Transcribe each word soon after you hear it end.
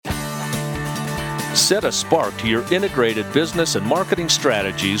Set a spark to your integrated business and marketing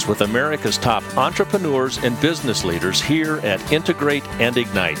strategies with America's top entrepreneurs and business leaders here at Integrate and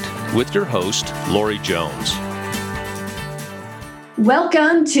Ignite with your host, Lori Jones.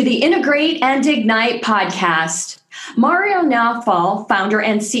 Welcome to the Integrate and Ignite podcast. Mario Nawfal, founder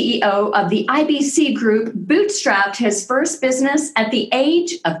and CEO of the IBC Group, bootstrapped his first business at the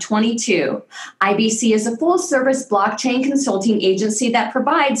age of 22. IBC is a full-service blockchain consulting agency that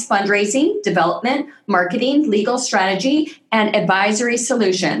provides fundraising, development, marketing, legal strategy, and advisory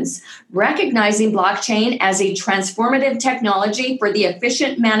solutions. Recognizing blockchain as a transformative technology for the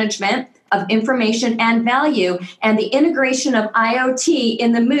efficient management of information and value and the integration of IoT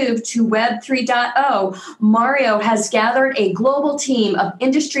in the move to Web 3.0, Mario has gathered a global team of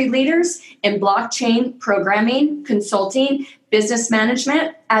industry leaders in blockchain programming, consulting, business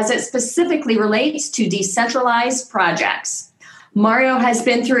management, as it specifically relates to decentralized projects. Mario has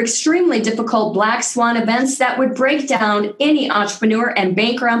been through extremely difficult black swan events that would break down any entrepreneur and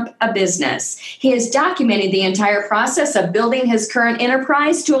bankrupt a business. He has documented the entire process of building his current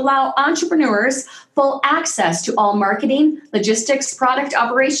enterprise to allow entrepreneurs full access to all marketing, logistics, product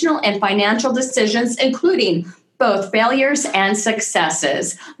operational, and financial decisions, including both failures and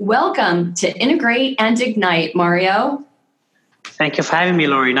successes. Welcome to Integrate and Ignite, Mario. Thank you for having me,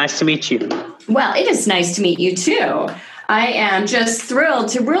 Lori. Nice to meet you. Well, it is nice to meet you too. I am just thrilled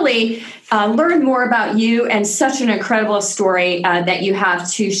to really learn more about you and such an incredible story that you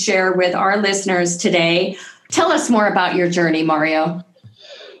have to share with our listeners today. Tell us more about your journey, Mario.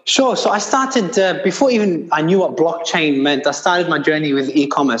 Sure. So I started, before even I knew what blockchain meant, I started my journey with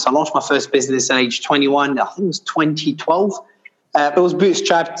e-commerce. I launched my first business at age 21. I think it was 2012. It was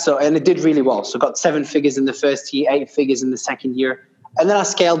bootstrapped, and it did really well. So I got 7 figures in the first year, 8 figures in the second year. And then I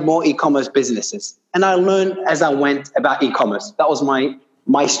scaled more e-commerce businesses. And I learned as I went about e-commerce. That was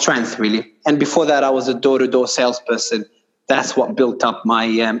my strength, really. And before that, I was a door-to-door salesperson. That's what built up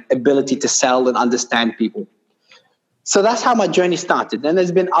my ability to sell and understand people. So that's how my journey started. And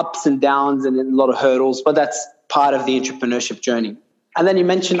there's been ups and downs and a lot of hurdles, but that's part of the entrepreneurship journey. And then you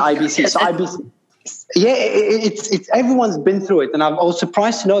mentioned IBC. So IBC, yeah, it's everyone's been through it. And I was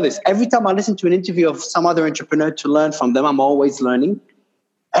surprised to know this. Every time I listen to an interview of some other entrepreneur to learn from them, I'm always learning.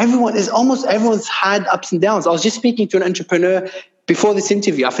 Almost everyone's had ups and downs. I was just speaking to an entrepreneur before this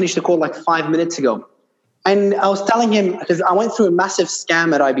interview. I finished the call like 5 minutes ago. And I was telling him, because I went through a massive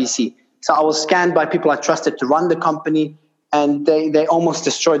scam at IBC. So I was scammed by people I trusted to run the company, and they almost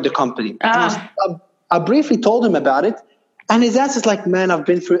destroyed the company. I briefly told him about it. And his answer is like, man,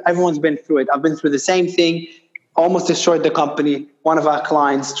 everyone's been through it. I've been through the same thing, almost destroyed the company. One of our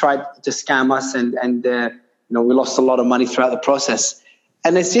clients tried to scam us and we lost a lot of money throughout the process.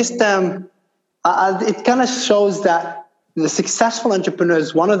 And it's just, it kind of shows that the successful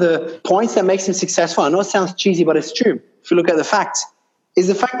entrepreneurs, one of the points that makes them successful, I know it sounds cheesy, but it's true. If you look at the facts, is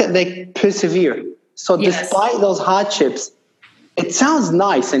the fact that they persevere. So Despite those hardships, it sounds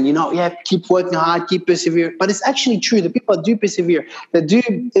nice and, keep working hard, keep persevering. But it's actually true. The people that do persevere, they do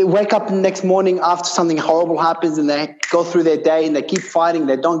wake up the next morning after something horrible happens and they go through their day and they keep fighting,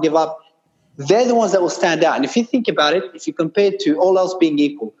 they don't give up. They're the ones that will stand out. And if you think about it, if you compare it to all else being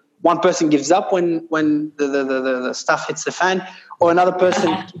equal, one person gives up when the stuff hits the fan, or another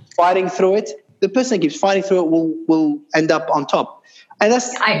person keeps fighting through it, the person that keeps fighting through it will end up on top. And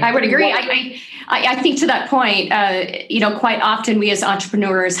I would agree. I think to that point, quite often we as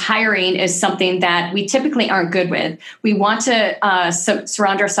entrepreneurs, hiring is something that we typically aren't good with. We want to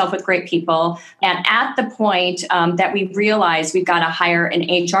surround ourselves with great people. And at the point that we realize we've got to hire an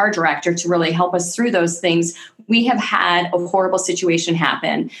HR director to really help us through those things, we have had a horrible situation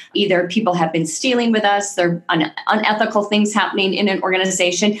happen. Either people have been stealing with us, there are unethical things happening in an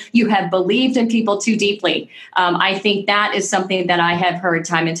organization. You have believed in people too deeply. I think that is something that I have heard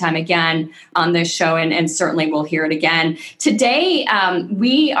time and time again on this show, and certainly we'll hear it again. Today,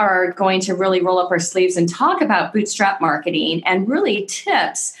 we are going to really roll up our sleeves and talk about bootstrap marketing and really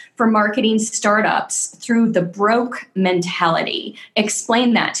tips for marketing startups through the broke mentality.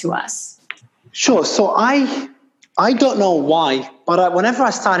 Explain that to us. Sure. So I don't know why, but whenever I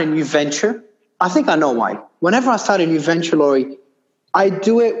start a new venture, I think I know why. Whenever I start a new venture, Lori, I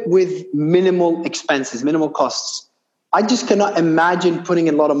do it with minimal expenses, minimal costs. I just cannot imagine putting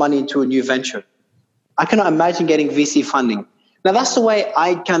a lot of money into a new venture. I cannot imagine getting VC funding. Now, that's the way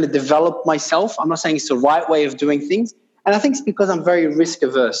I kind of develop myself. I'm not saying it's the right way of doing things. And I think it's because I'm very risk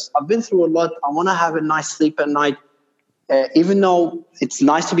averse. I've been through a lot. I want to have a nice sleep at night. Even though it's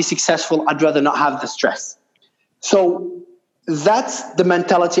nice to be successful, I'd rather not have the stress. So that's the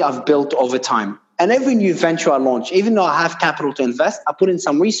mentality I've built over time. And every new venture I launch, even though I have capital to invest, I put in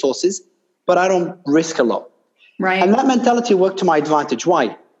some resources. but I don't risk a lot. Right. And that mentality worked to my advantage.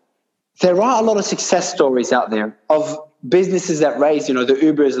 Why? There are a lot of success stories out there of businesses that raise, the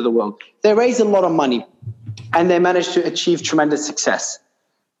Ubers of the world. They raise a lot of money and they manage to achieve tremendous success.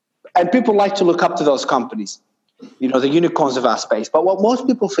 And people like to look up to those companies, the unicorns of our space. But what most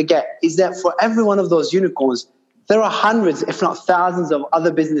people forget is that for every one of those unicorns, there are hundreds, if not thousands, of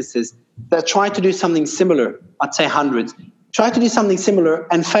other businesses that try to do something similar. I'd say hundreds. Try to do something similar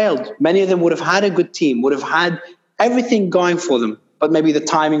and failed. Many of them would have had a good team, would have had everything going for them, but maybe the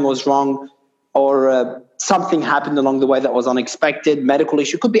timing was wrong or something happened along the way that was unexpected, medical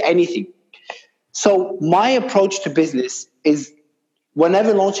issue, could be anything. So my approach to business is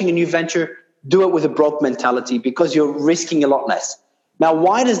whenever launching a new venture, do it with a broke mentality because you're risking a lot less. Now,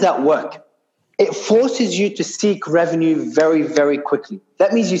 why does that work? It forces you to seek revenue very, very quickly.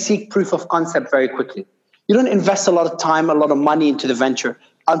 That means you seek proof of concept very quickly. You don't invest a lot of time, a lot of money into the venture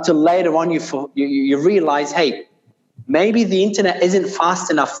until later on you realize, hey, maybe the internet isn't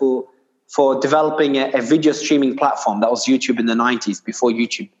fast enough for developing a video streaming platform. That was YouTube in the 90s before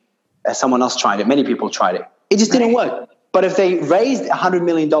YouTube. Someone else tried it. Many people tried it. It just didn't work. But if they raised $100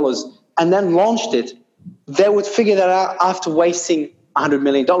 million and then launched it, they would figure that out after wasting $100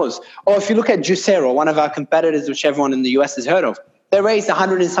 million. Or if you look at Juicero, one of our competitors, which everyone in the US has heard of, they raised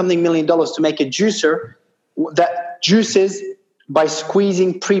 $100 and something million to make a juicer that juices by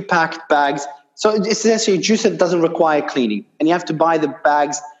squeezing pre-packed bags. So it's essentially a juicer that doesn't require cleaning. And you have to buy the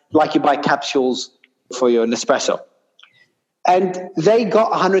bags like you buy capsules for your Nespresso. And they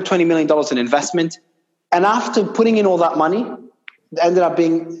got $120 million in investment. And after putting in all that money, it ended up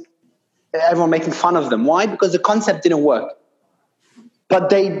being everyone making fun of them. Why? Because the concept didn't work. But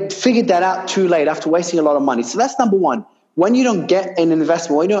they figured that out too late after wasting a lot of money. So that's number one. When you don't get an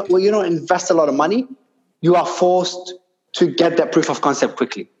investment, when you don't invest a lot of money, you are forced to get that proof of concept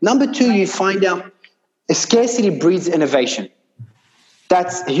quickly. Number two, you find out scarcity breeds innovation.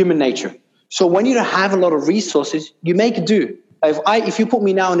 That's human nature. So when you don't have a lot of resources, you make do. If you put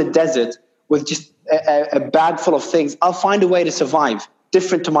me now in a desert with just a bag full of things, I'll find a way to survive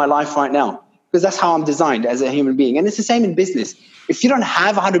different to my life right now because that's how I'm designed as a human being. And it's the same in business. If you don't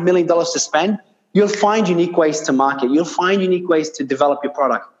have $100 million to spend, you'll find unique ways to market. You'll find unique ways to develop your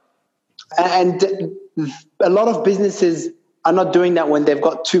product. And a lot of businesses are not doing that when they've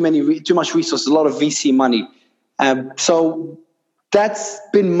got too much resources, a lot of VC money. So that's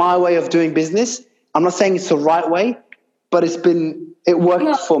been my way of doing business. I'm not saying it's the right way, but it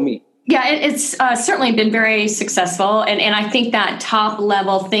worked for me. Yeah, it's certainly been very successful. And I think that top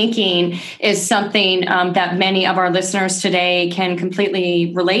level thinking is something that many of our listeners today can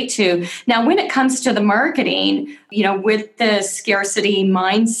completely relate to. Now, when it comes to the marketing, with the scarcity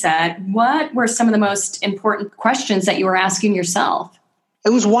mindset, what were some of the most important questions that you were asking yourself? It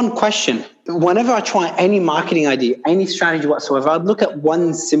was one question. Whenever I try any marketing idea, any strategy whatsoever, I'd look at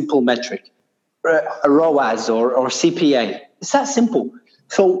one simple metric, a ROAS or CPA. It's that simple.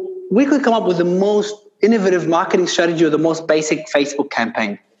 So we could come up with the most innovative marketing strategy or the most basic Facebook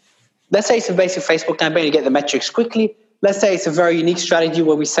campaign. Let's say it's a basic Facebook campaign, you get the metrics quickly. Let's say it's a very unique strategy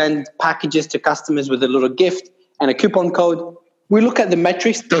where we send packages to customers with a little gift and a coupon code. We look at the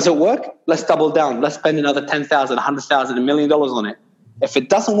metrics. Does it work? Let's double down. Let's spend another $10,000, $100,000, $1 million on it. If it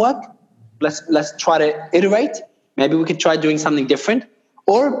doesn't work, let's try to iterate. Maybe we could try doing something different.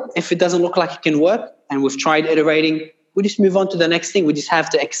 Or if it doesn't look like it can work and we've tried iterating, we just move on to the next thing. We just have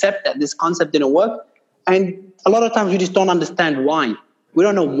to accept that this concept didn't work. And a lot of times we just don't understand why. We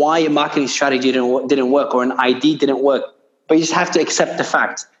don't know why a marketing strategy didn't work or an idea didn't work, but you just have to accept the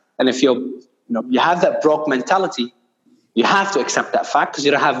fact. And if you have that broke mentality, you have to accept that fact because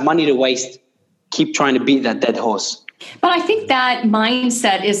you don't have money to waste. Keep trying to beat that dead horse. But I think that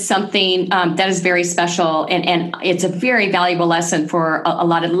mindset is something that is very special, and it's a very valuable lesson for a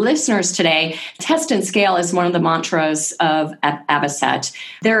lot of listeners today. Test and scale is one of the mantras of IBC.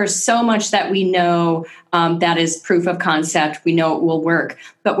 There is so much that we know that is proof of concept. We know it will work.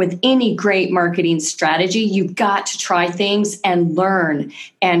 But with any great marketing strategy, you've got to try things and learn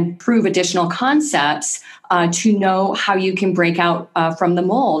and prove additional concepts to know how you can break out from the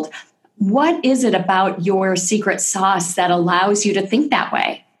mold. What is it about your secret sauce that allows you to think that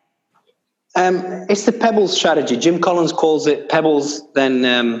way? It's the pebbles strategy. Jim Collins calls it pebbles than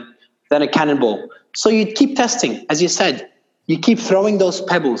a cannonball. So you keep testing, as you said. You keep throwing those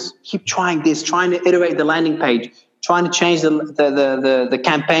pebbles. Keep trying this, trying to iterate the landing page, trying to change the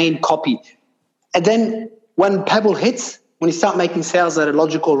campaign copy. And then when pebble hits, when you start making sales at a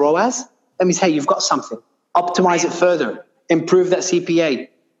logical ROAS, that means, hey, you've got something. Optimize it further. Improve that CPA.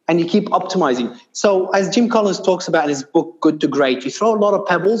 and you keep optimizing. So as Jim Collins talks about in his book, Good to Great, you throw a lot of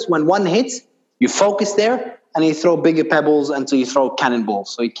pebbles. When one hits, you focus there, and you throw bigger pebbles until you throw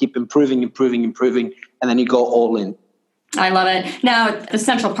cannonballs. So you keep improving, and then you go all in. I love it. Now, the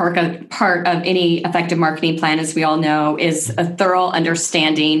central part of any effective marketing plan, as we all know, is a thorough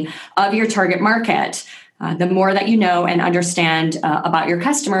understanding of your target market. The more that you know and understand about your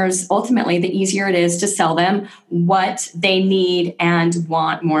customers, ultimately, the easier it is to sell them what they need and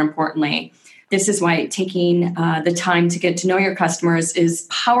want, more importantly. This is why taking the time to get to know your customers is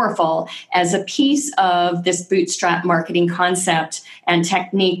powerful as a piece of this bootstrap marketing concept and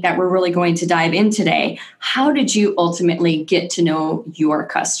technique that we're really going to dive in today. How did you ultimately get to know your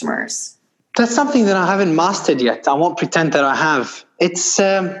customers? That's something that I haven't mastered yet. I won't pretend that I have. It's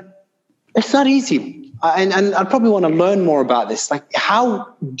not easy. And I probably want to learn more about this. Like,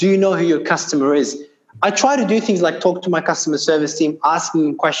 how do you know who your customer is? I try to do things like talk to my customer service team, asking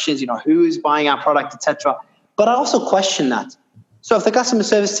them questions, who is buying our product, etc. But I also question that. So if the customer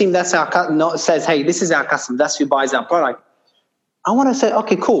service team says, hey, this is our customer, that's who buys our product, I want to say,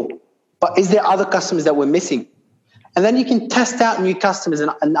 okay, cool. But is there other customers that we're missing? And then you can test out new customers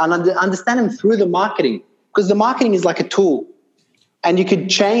and understand them through the marketing, because the marketing is like a tool. And you could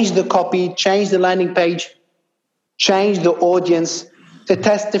change the copy, change the landing page, change the audience to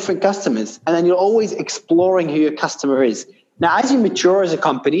test different customers. And then you're always exploring who your customer is. Now, as you mature as a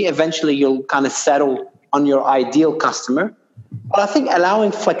company, eventually you'll kind of settle on your ideal customer. But I think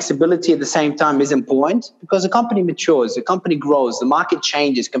allowing flexibility at the same time is important, because the company matures, the company grows, the market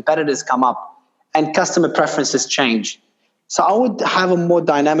changes, competitors come up, and customer preferences change. So I would have a more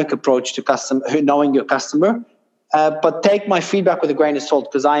dynamic approach to knowing your customer, but take my feedback with a grain of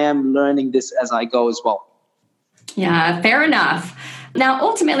salt, because I am learning this as I go as well. Yeah, fair enough. Now,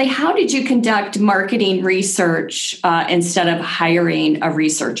 ultimately, how did you conduct marketing research instead of hiring a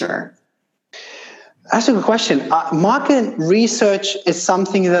researcher? That's a good question. Market research is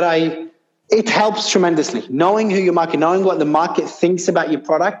something that it helps tremendously. Knowing who your market, knowing what the market thinks about your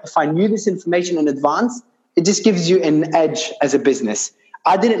product. If I knew this information in advance, it just gives you an edge as a business.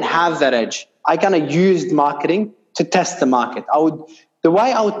 I didn't have that edge. I kind of used marketing to test the market. The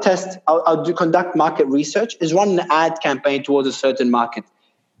way I would conduct market research is run an ad campaign towards a certain market.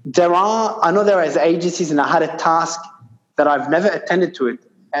 I know there is agencies, and I had a task that I've never attended to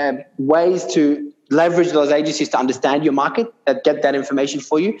it, ways to leverage those agencies to understand your market, that get that information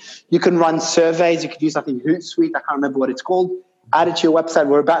for you. You can run surveys. You could use something Hootsuite. I can't remember what it's called. Add it to your website.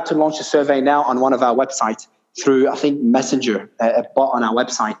 We're about to launch a survey now on one of our websites through, I think, Messenger, a bot on our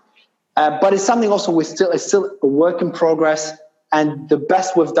website. But it's something also it's still a work in progress. And the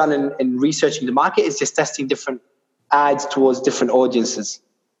best we've done in researching the market is just testing different ads towards different audiences.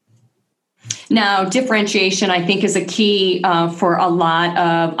 Now, differentiation, I think, is a key for a lot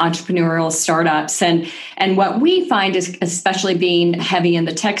of entrepreneurial startups. And what we find is, especially being heavy in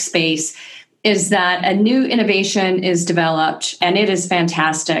the tech space, is that a new innovation is developed, and it is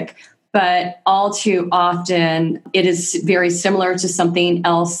fantastic. But all too often, it is very similar to something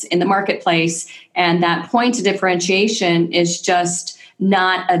else in the marketplace. And that point of differentiation is just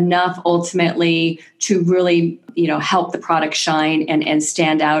not enough ultimately to really, help the product shine and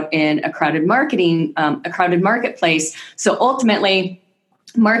stand out in a crowded marketplace. So ultimately,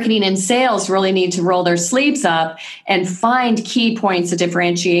 marketing and sales really need to roll their sleeves up and find key points of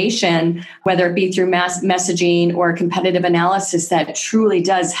differentiation, whether it be through mass messaging or competitive analysis, that truly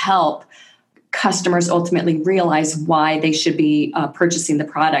does help customers ultimately realize why they should be purchasing the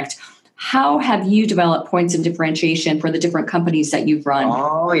product. How have you developed points of differentiation for the different companies that you've run?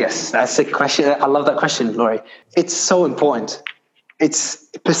 Oh, yes. That's a question. I love that question, Lori. It's so important.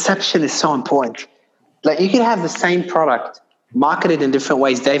 Perception is so important. Like, you can have the same product marketed in different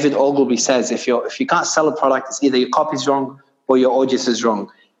ways. David Ogilvy says, if you can't sell a product, it's either your copy's wrong or your audience is wrong.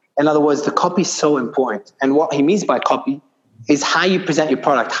 In other words, the copy is so important. And what he means by copy is how you present your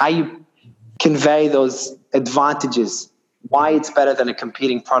product, how you convey those advantages, why it's better than a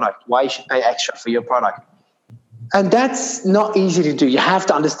competing product, why you should pay extra for your product. And that's not easy to do. You have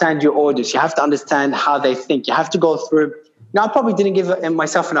to understand your audience. You have to understand how they think. You have to go through. Now, I probably didn't give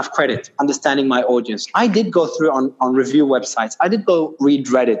myself enough credit understanding my audience. I did go through on review websites. I did go read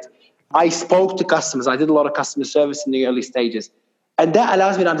Reddit. I spoke to customers. I did a lot of customer service in the early stages. And that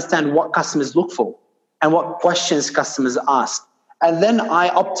allows me to understand what customers look for and what questions customers ask. And then I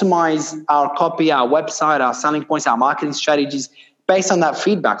optimize our copy, our website, our selling points, our marketing strategies based on that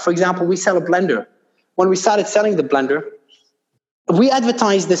feedback. For example, we sell a blender. When we started selling the blender, we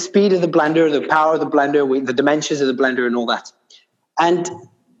advertised the speed of the blender, the power of the blender, the dimensions of the blender and all that. And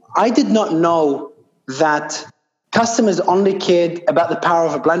I did not know that customers only cared about the power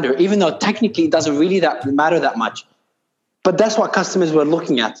of a blender, even though technically it doesn't really matter that much. But that's what customers were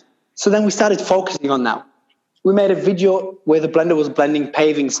looking at. So then we started focusing on that. We made a video where the blender was blending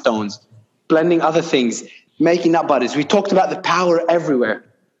paving stones, blending other things, making nut butters. We talked about the power everywhere.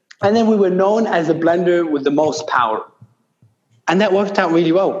 And then we were known as the blender with the most power. And that worked out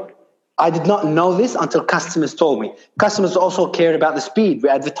really well. I did not know this until customers told me. Customers also cared about the speed. We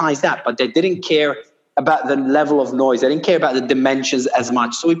advertised that, but they didn't care about the level of noise. They didn't care about the dimensions as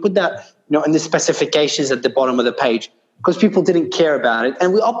much. So we put that, in the specifications at the bottom of the page because people didn't care about it.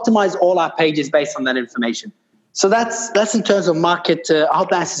 And we optimize all our pages based on that information. So that's in terms of market. I hope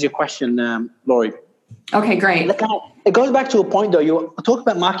that answers your question, Laurie. Okay, great. It goes back to a point, though. You talk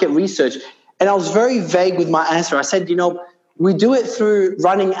about market research, and I was very vague with my answer. I said, we do it through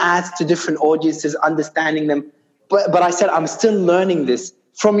running ads to different audiences, understanding them. But I said, I'm still learning this.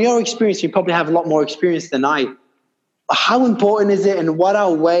 From your experience, you probably have a lot more experience than I. How important is it, and what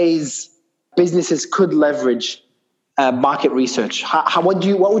are ways businesses could leverage market research?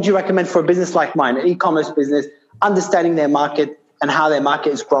 What would you recommend for a business like mine, an e-commerce business, understanding their market and how their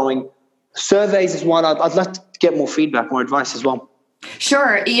market is growing? Surveys is one. I'd love to get more feedback, more advice as well.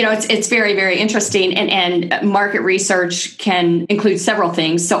 Sure. It's very, very interesting. And market research can include several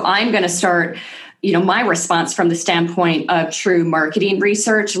things. So I'm going to start, my response from the standpoint of true marketing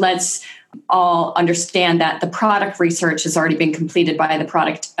research. Let's all understand that the product research has already been completed by the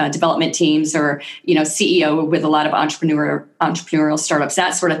product development teams or, CEO with a lot of entrepreneurial startups,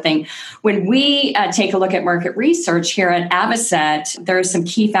 that sort of thing. When we take a look at market research here at Avocet, there are some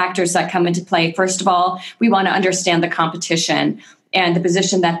key factors that come into play. First of all, we want to understand the competition and the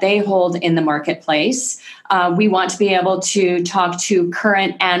position that they hold in the marketplace. We want to be able to talk to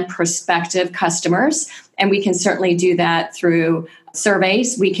current and prospective customers, and we can certainly do that through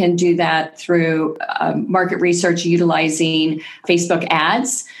surveys. We can do that through market research utilizing Facebook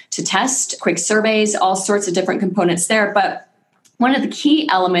ads to test quick surveys, all sorts of different components there. But one of the key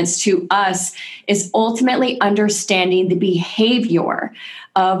elements to us is ultimately understanding the behavior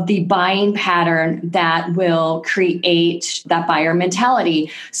of the buying pattern that will create that buyer mentality.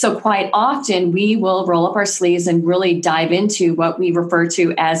 So quite often we will roll up our sleeves and really dive into what we refer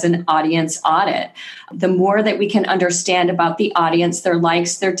to as an audience audit. The more that we can understand about the audience, their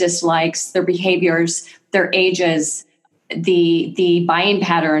likes, their dislikes, their behaviors, their ages, the buying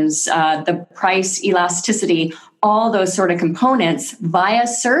patterns, the price elasticity, all those sort of components via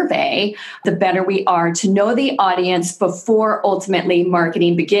survey, the better we are to know the audience before ultimately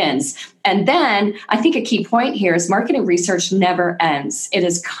marketing begins. And then I think a key point here is marketing research never ends. It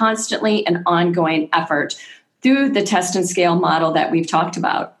is constantly an ongoing effort through the test and scale model that we've talked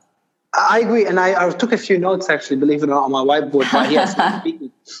about. I agree. And I took a few notes, actually, believe it or not, on my whiteboard right here.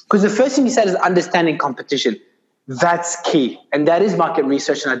 Because the first thing you said is understanding competition. That's key. And that is market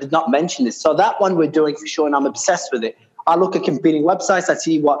research. And I did not mention this. So that one we're doing for sure. And I'm obsessed with it. I look at competing websites. I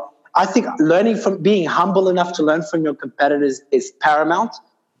see what I think learning from being humble enough to learn from your competitors is paramount.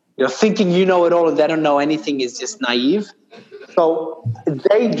 Thinking you know it all and they don't know anything is just naive. So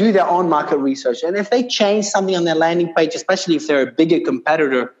they do their own market research. And if they change something on their landing page, especially if they're a bigger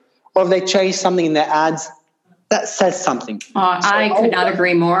competitor, or if they change something in their ads, that says something. I could not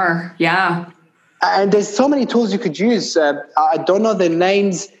agree more. Yeah. And there's so many tools you could use. I don't know their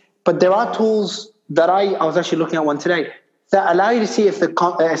names, but there are tools that I was actually looking at one today that allow you to see if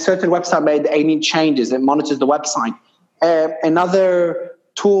a certain website made any changes. It monitors the website. Another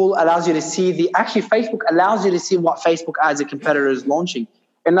tool allows you to see Facebook allows you to see what Facebook ads a competitor is launching.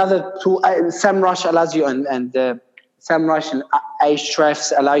 Another tool, SEMrush allows you, and SEMrush and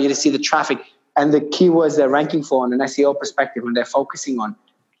Ahrefs allow you to see the traffic and the keywords they're ranking for on an SEO perspective when they're focusing on,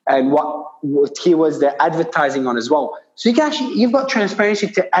 and what keywords they're advertising on as well. So you've got transparency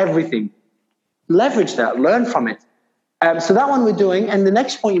to everything. Leverage that, learn from it. So that one we're doing. And the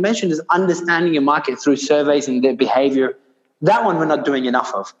next point you mentioned is understanding your market through surveys and their behavior. That one we're not doing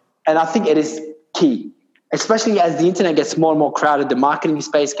enough of. And I think it is key, especially as the internet gets more and more crowded, the marketing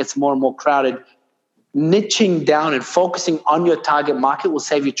space gets more and more crowded. Niching down and focusing on your target market will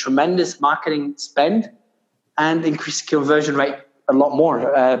save you tremendous marketing spend and increase conversion rate a lot more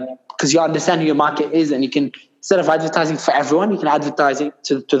because you understand who your market is, and you can, instead of advertising for everyone, you can advertise it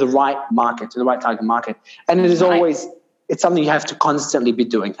to the right market, to the right target market. And it is always, it's something you have to constantly be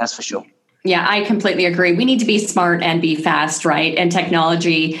doing, that's for sure. Yeah, I completely agree. We need to be smart and be fast, right? And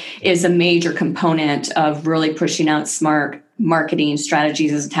technology is a major component of really pushing out smart marketing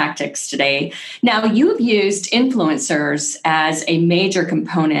strategies and tactics today. Now, you've used influencers as a major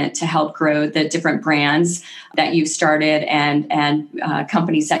component to help grow the different brands that you've started and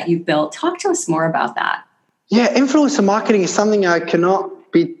companies that you've built. Talk to us more about that. Yeah, influencer marketing is something I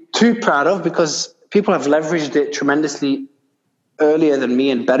cannot be too proud of because people have leveraged it tremendously earlier than me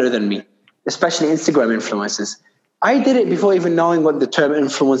and better than me, especially Instagram influencers. I did it before even knowing what the term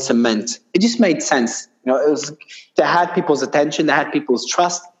influencer meant. It just made sense. They had people's attention, they had people's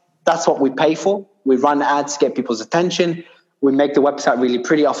trust. That's what we pay for. We run ads to get people's attention. We make the website really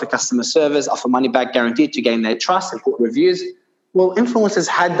pretty, offer customer service, offer money back guarantee to gain their trust and put reviews. Well, influencers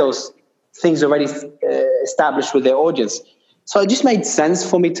had those things already established with their audience. So it just made sense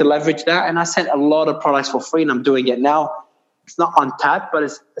for me to leverage that. And I sent a lot of products for free, and I'm doing it now. It's not untapped, but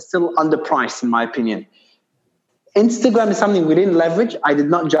it's still underpriced in my opinion. Instagram is something we didn't leverage. I did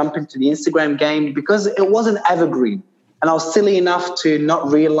not jump into the Instagram game because it wasn't evergreen. And I was silly enough to not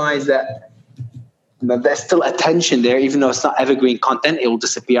realize that there's still attention there, even though it's not evergreen content. It will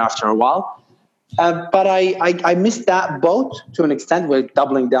disappear after a while. But I missed that boat to an extent. We're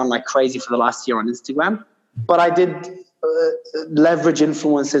doubling down like crazy for the last year on Instagram. But I did leverage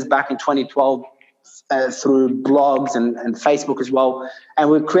influencers back in 2012 through blogs and Facebook as well. And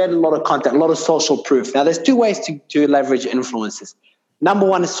we created a lot of content, a lot of social proof. Now, there's two ways to leverage influencers. Number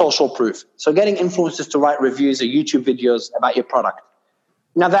one is social proof. So getting influencers to write reviews or YouTube videos about your product.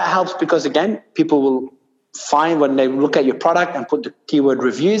 Now, that helps because, again, people will find when they look at your product and put the keyword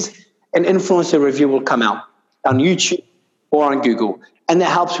reviews, an influencer review will come out on YouTube or on Google. And that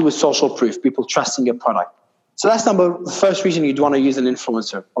helps you with social proof, people trusting your product. So that's the first reason you'd want to use an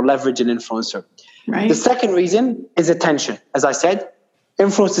influencer or leverage an influencer. Right. The second reason is attention. As I said,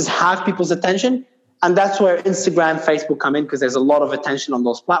 influencers have people's attention, and that's where Instagram, Facebook come in because there's a lot of attention on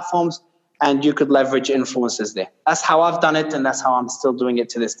those platforms, and you could leverage influencers there. That's how I've done it, and that's how I'm still doing it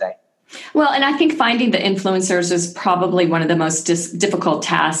to this day. Well, and I think finding the influencers is probably one of the most difficult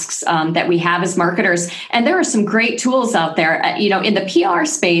tasks that we have as marketers. And there are some great tools out there, in the PR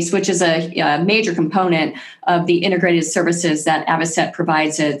space, which is a major component of the integrated services that Avocet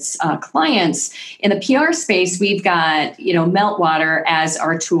provides its clients. In the PR space, we've got, Meltwater as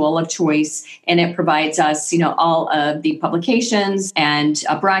our tool of choice, and it provides us, all of the publications and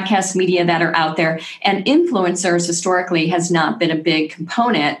broadcast media that are out there. And influencers historically has not been a big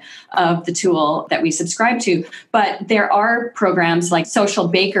component of the tool that we subscribe to. But there are programs like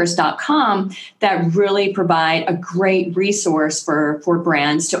socialbakers.com that really provide a great resource for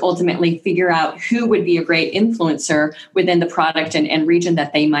brands to ultimately figure out who would be a great influencer within the product and region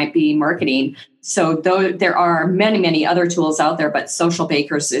that they might be marketing. So though there are many, many other tools out there, but Social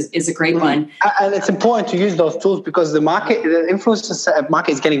Bakers is a great one. And it's important to use those tools because the influencer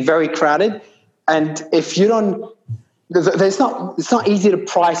market is getting very crowded. And if you don't, it's not easy to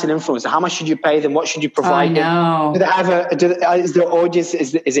price an influencer. How much should you pay them? What should you provide them? Do they have is their audience,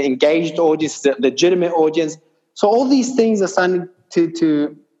 is it engaged audience, is it legitimate audience? So all these things are starting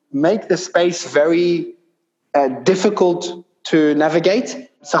to make the space very difficult to navigate.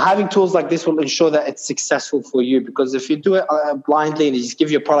 So having tools like this will ensure that it's successful for you, because if you do it blindly and you just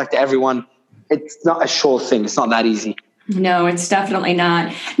give your product to everyone, it's not a sure thing. It's not that easy. No, it's definitely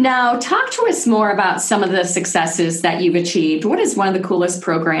not. Now, talk to us more about some of the successes that you've achieved. What is one of the coolest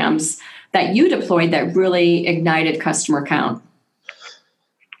programs that you deployed that really ignited customer count?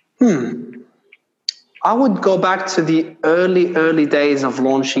 I would go back to the early days of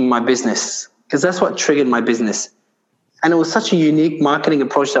launching my business, because that's what triggered my business. And it was such a unique marketing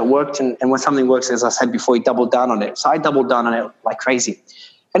approach that worked. And when something works, as I said before, you double down on it. So I doubled down on it like crazy.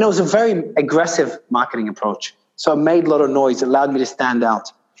 And it was a very aggressive marketing approach. So it made a lot of noise. It allowed me to stand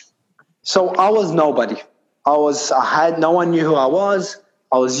out. So I was nobody. No one knew who I was.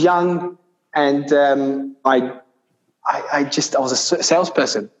 I was young, and I was a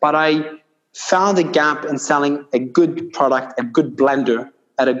salesperson. But I found a gap in selling a good product, a good blender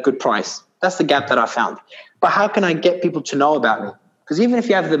at a good price. That's the gap that I found. But how can I get people to know about me? Because even if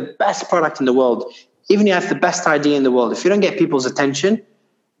you have the best product in the world, even if you have the best idea in the world, if you don't get people's attention,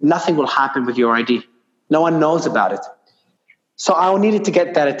 nothing will happen with your idea. No one knows about it. So I needed to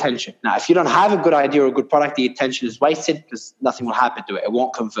get that attention. Now, if you don't have a good idea or a good product, the attention is wasted because nothing will happen to it. It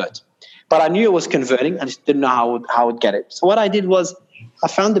won't convert. But I knew it was converting. I just didn't know how I would get it. So what I did was I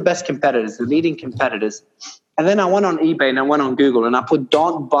found the best competitors, the leading competitors. And then I went on eBay and I went on Google and I put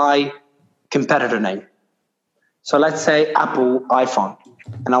 "don't buy competitor name." So let's say Apple iPhone,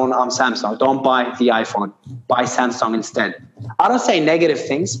 and I'm Samsung. Don't buy the iPhone. Buy Samsung instead. I don't say negative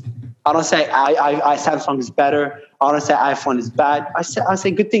things. I don't say Samsung is better. I don't say iPhone is bad. I say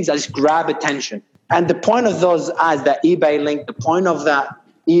good things. I just grab attention. And the point of those ads, that eBay link, the point of that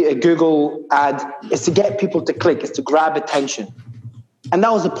Google ad is to get people to click, is to grab attention. And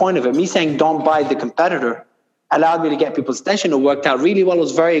that was the point of it. Me saying don't buy the competitor allowed me to get people's attention. It worked out really well. It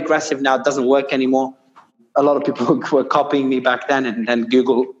was very aggressive. Now it doesn't work anymore. a lot of people were copying me back then, and then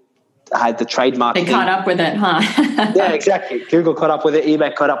Google had the trademark. They caught up with it, huh? Yeah, exactly. Google caught up with it,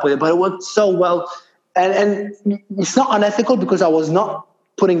 eBay caught up with it, but it worked so well. And it's not unethical because I was not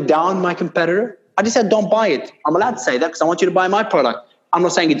putting down my competitor. I just said, don't buy it. I'm allowed to say that because I want you to buy my product. I'm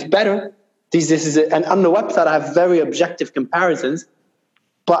not saying it's better. This is it. And on the website, I have very objective comparisons,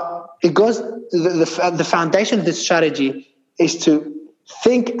 but it goes, the foundation of this strategy is to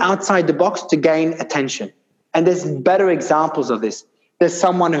think outside the box to gain attention. And there's better examples of this. There's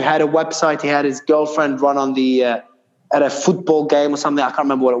someone who had a website. He had his girlfriend run on at a football game or something. I can't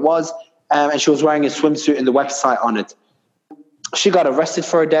remember what it was. And she was wearing a swimsuit and the website on it. She got arrested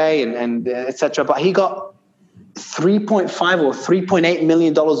for a day and et cetera. But he got $3.5 or $3.8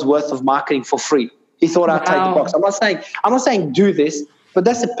 million worth of marketing for free. He thought outside the box. I'm not saying do this, but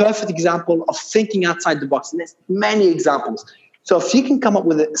that's a perfect example of thinking outside the box. And there's many examples. So if you can come up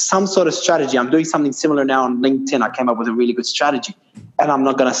with some sort of strategy, I'm doing something similar now on LinkedIn. I came up with a really good strategy, and I'm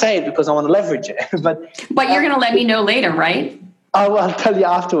not going to say it because I want to leverage it. but you're going to let me know later, right? I'll tell you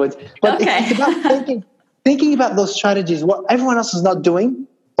afterwards. But okay. It's about thinking about those strategies, what everyone else is not doing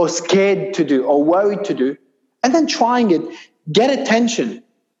or scared to do or worried to do, and then trying it. Get attention.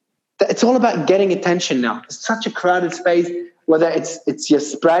 It's all about getting attention now. It's such a crowded space, whether it's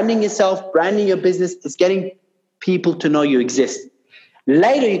just branding yourself, branding your business, it's getting people to know you exist.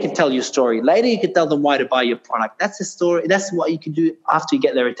 Later, you can tell your story. Later, you can tell them why to buy your product. That's the story. That's what you can do after you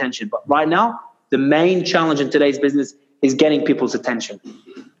get their attention. But right now, the main challenge in today's business is getting people's attention.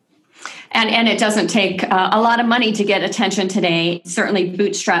 And it doesn't take a lot of money to get attention today. Certainly,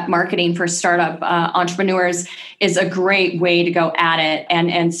 bootstrap marketing for startup entrepreneurs is a great way to go at it.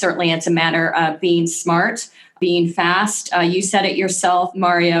 And certainly, it's a matter of being smart, being fast. You said it yourself,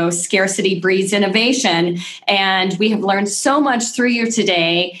 Mario, scarcity breeds innovation. And we have learned so much through you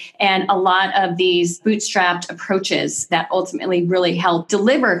today, and a lot of these bootstrapped approaches that ultimately really help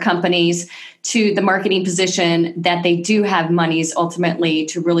deliver companies to the marketing position that they do have monies ultimately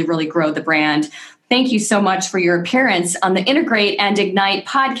to really, really grow the brand. Thank you so much for your appearance on the Integrate and Ignite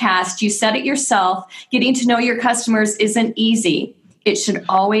podcast. You said it yourself, getting to know your customers isn't easy. It should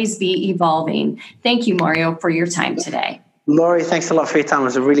always be evolving. Thank you, Mario, for your time today. Laurie, thanks a lot for your time. It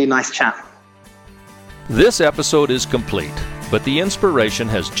was a really nice chat. This episode is complete, but the inspiration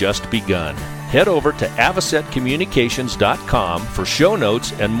has just begun. Head over to avocetcommunications.com for show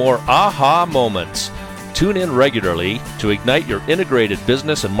notes and more aha moments. Tune in regularly to ignite your integrated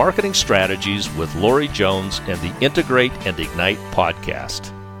business and marketing strategies with Laurie Jones and the Integrate and Ignite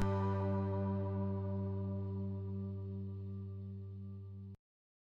podcast.